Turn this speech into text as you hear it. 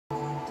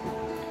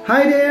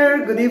Hi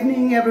there, good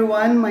evening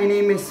everyone. My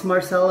name is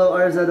Marcelo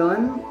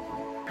Arzadon,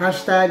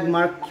 hashtag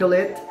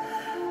Marculate.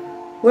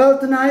 Well,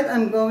 tonight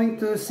I'm going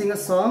to sing a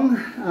song,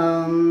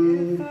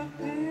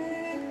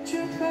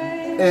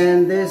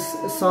 and this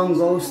song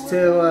goes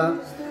to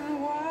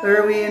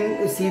Erwin,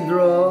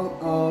 Isidro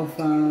of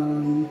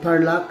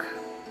Tarlac,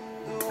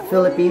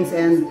 Philippines,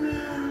 and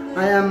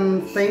I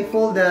am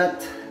thankful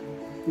that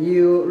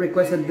you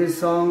requested this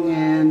song,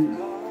 and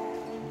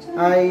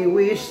I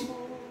wish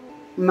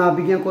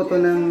mabigyan ko to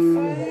ng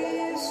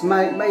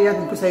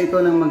maihatid ko sa ito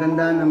ng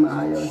maganda na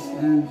maayos.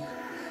 And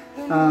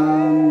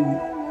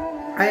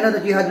I know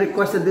that you had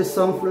requested this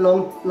song for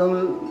long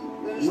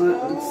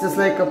it's just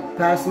like a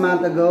past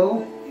month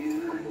ago,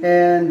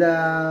 and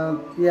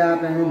yeah,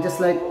 and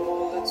just like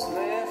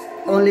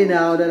only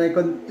now that I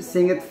could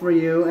sing it for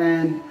you.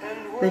 And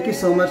thank you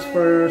so much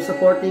for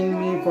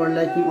supporting me, for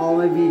liking all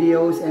my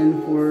videos,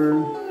 and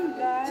for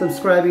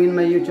subscribing in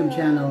my YouTube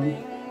channel.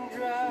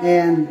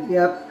 And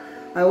yep,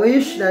 I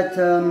wish that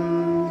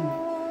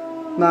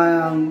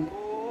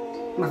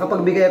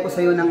makapagbigay ako sa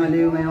iyo ng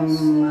aliw ngayong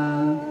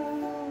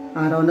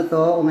araw na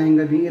to o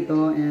ngayong gabi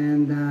ito,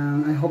 and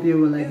I hope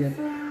you will like it.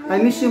 I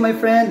miss you, my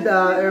friend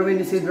Erwin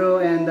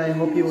Isidro, and I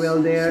hope you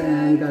well there,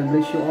 and God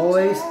bless you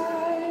always.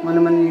 Ano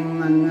naman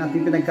yung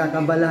ating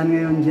pinagkakabalahan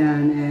ngayon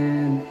dyan.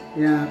 And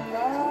yeah,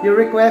 your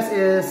request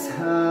is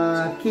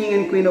King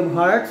and Queen of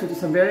Hearts, which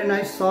is a very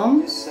nice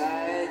song,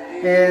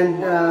 and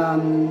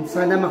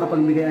sana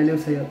makapagbigay aliw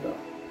sa iyo to.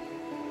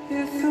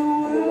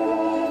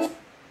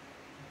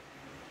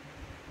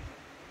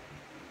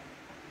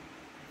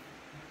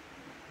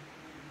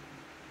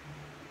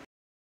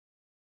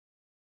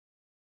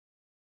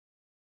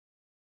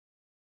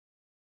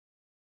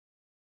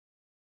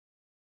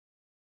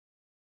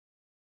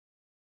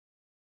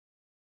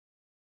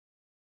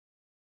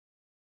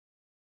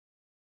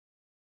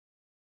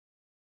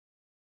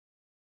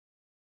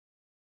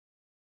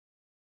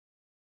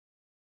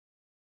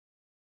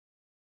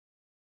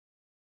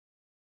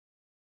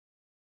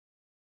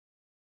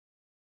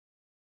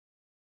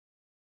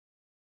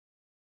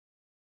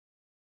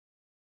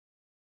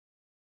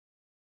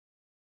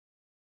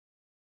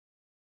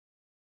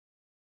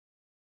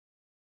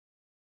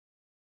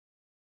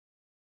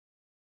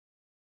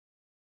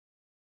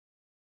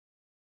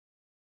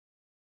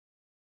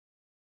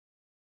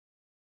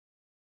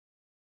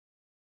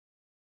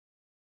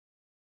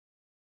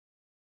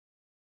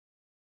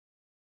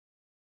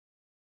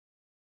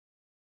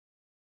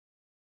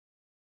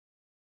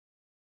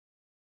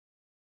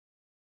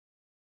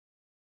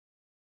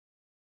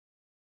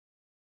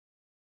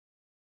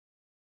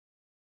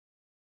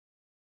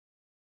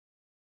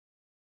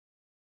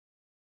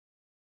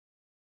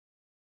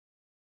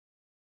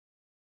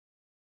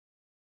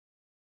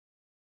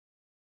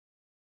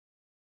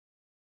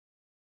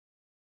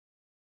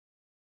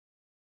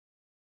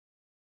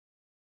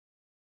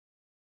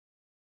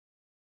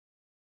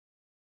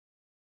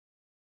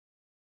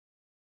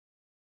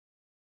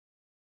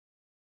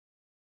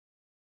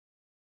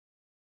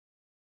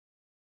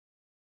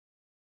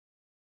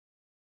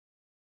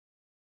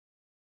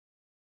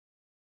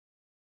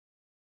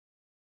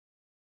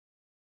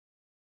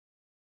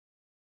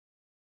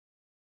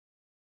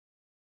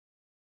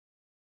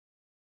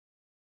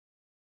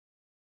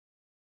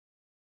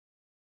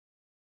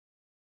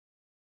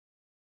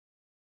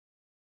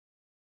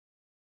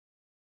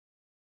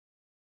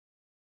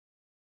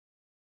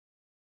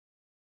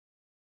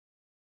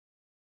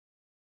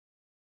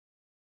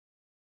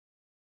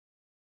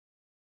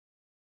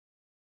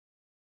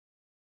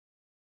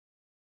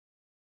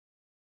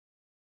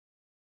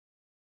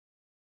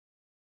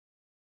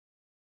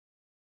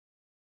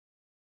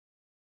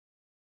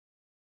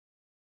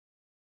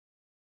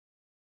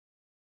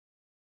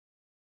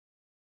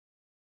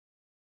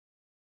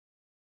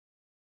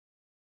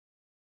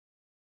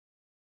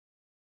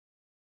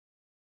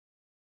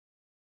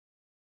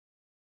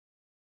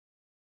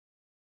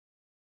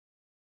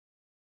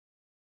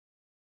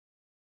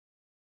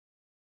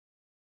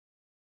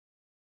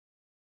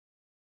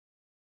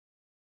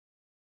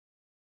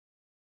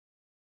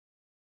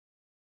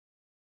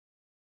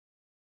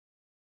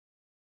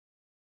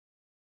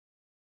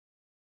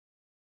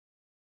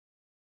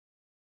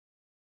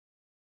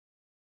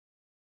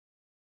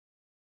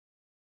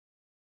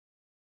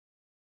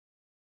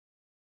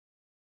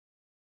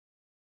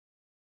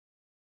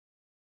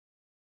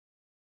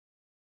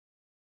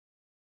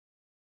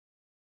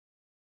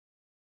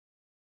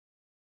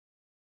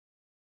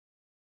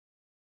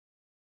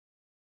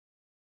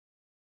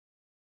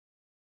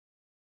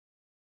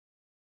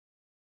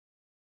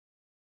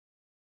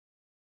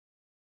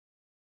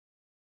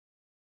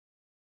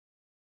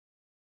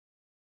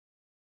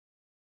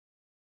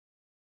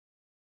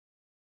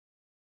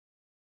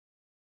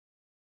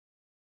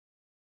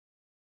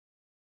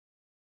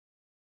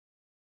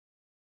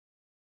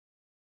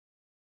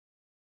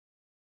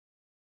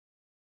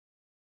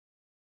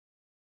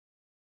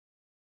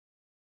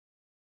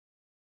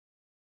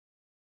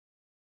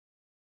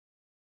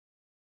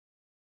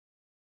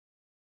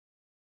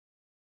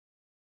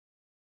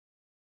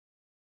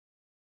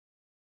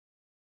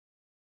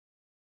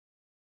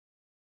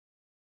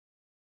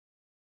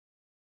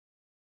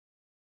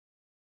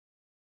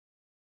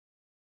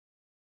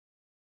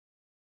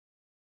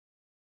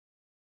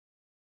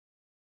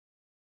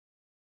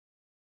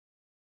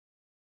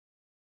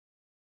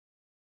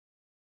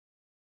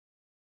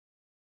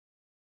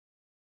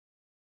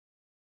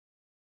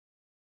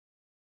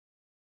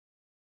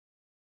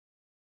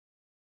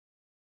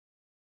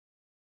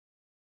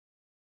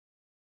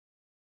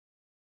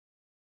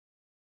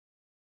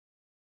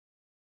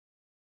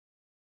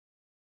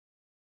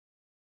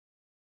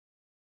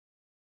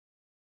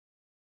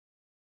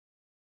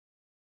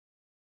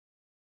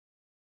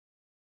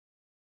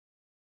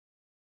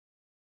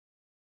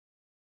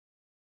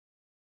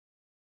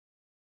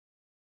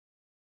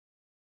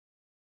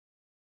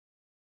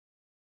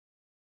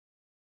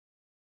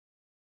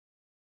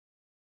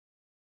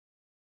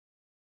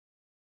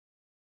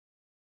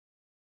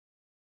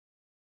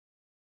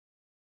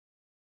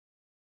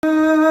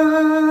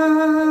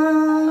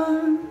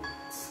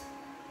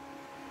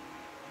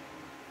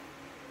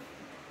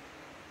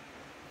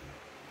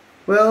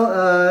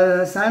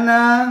 Well,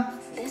 sana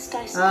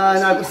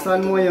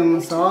nagustuhan mo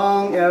yung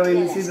song,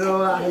 Erwin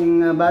Isidro,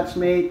 aking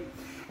batchmate,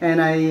 and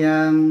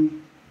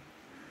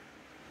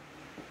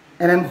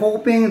I'm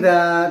hoping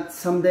that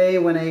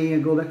someday when I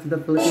go back to the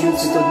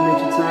Philippines, we could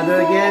meet each other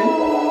again,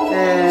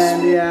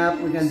 and yeah,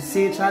 we can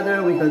see each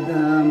other. We could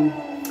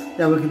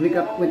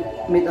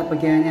meet up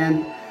again,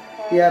 and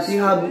yeah, if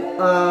you have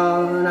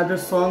another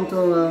song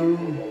to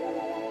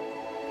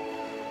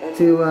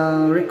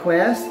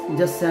request,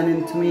 just send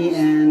it to me,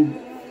 and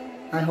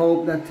I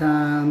hope that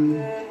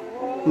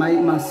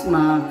mas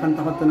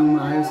makanta ko to ng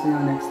maayos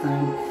next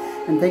time.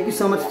 And thank you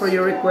so much for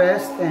your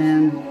request,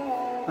 and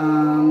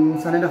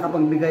sana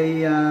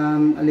nakapagbigay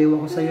aliw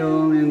ako sa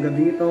iyo ngayong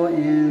gabi ito,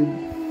 and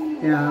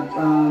yeah,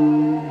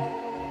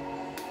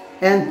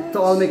 and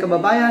to all my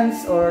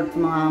kababayans or to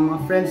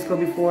mga friends ko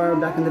before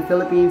back in the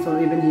Philippines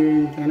or even here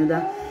in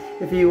Canada,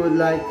 if you would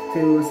like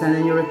to send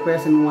in your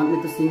request and want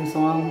me to sing a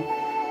song,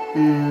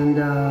 and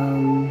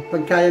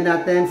pag kaya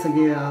natin,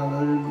 sige,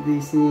 I'll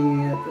be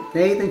singing it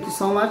today. Thank you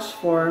so much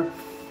for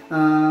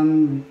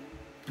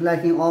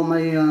liking all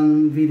my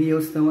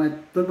videos. At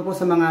doon po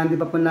sa mga hindi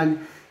pa po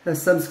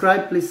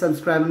nag-subscribe, please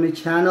subscribe on my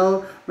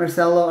channel,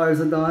 Marcelo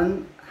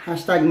Arzadon,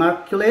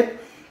 #Marculate,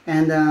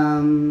 and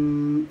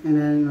then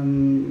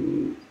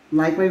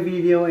like my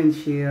video and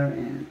share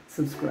and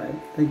subscribe.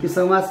 Thank you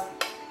so much.